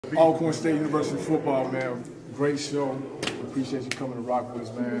Alcorn State University football, man. Great show. Appreciate you coming to rock with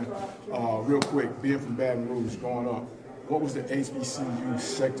us, man. Real quick, being from Baton Rouge, growing up, what was the HBCU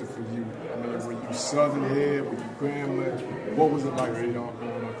sector for you? I mean, were you Southern Head? Were you Grambling? What was it like for y'all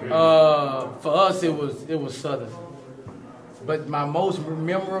growing up here? For us, it was Southern. But my most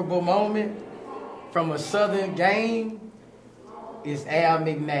memorable moment from a Southern game is Al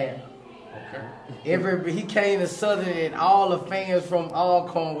McNabb. Okay. He came to Southern and all the fans from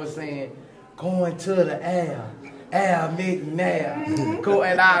Alcorn was saying, going to the Al McNabb. Cool,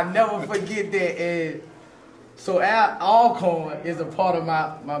 and I'll never forget that. And so Alcorn is a part of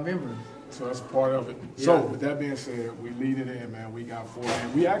my memory. So that's a part of it. Yeah. So with that being said, we lead it in, man. We got 4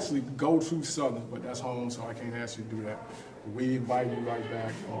 games. We actually go to Southern, but that's home, so I can't ask you to do that. But we invite you right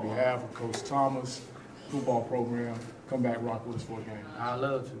back on behalf of Coach Thomas, football program. Come back, rock with us for a game. I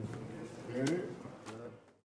love to. There it is.